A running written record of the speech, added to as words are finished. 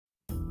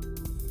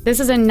This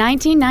is a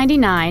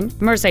 1999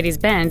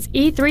 Mercedes-Benz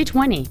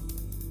E320.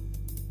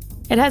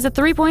 It has a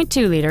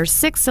 3.2-liter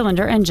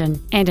six-cylinder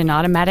engine and an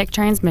automatic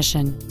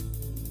transmission.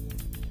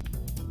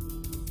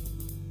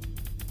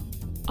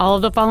 All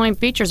of the following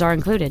features are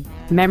included: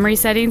 memory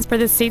settings for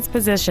the seat's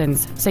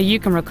positions, so you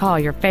can recall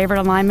your favorite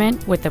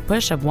alignment with the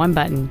push of one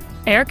button,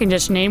 air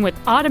conditioning with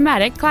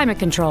automatic climate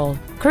control,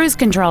 cruise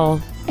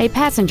control, a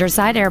passenger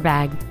side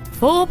airbag,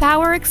 full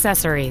power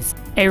accessories,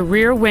 a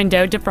rear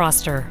window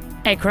defroster,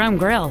 a chrome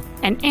grille,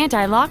 an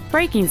anti-lock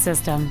braking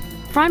system,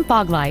 front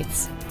fog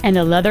lights, and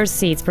the leather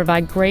seats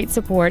provide great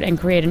support and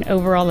create an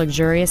overall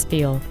luxurious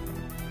feel.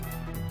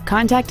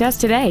 Contact us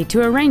today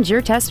to arrange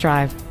your test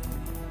drive.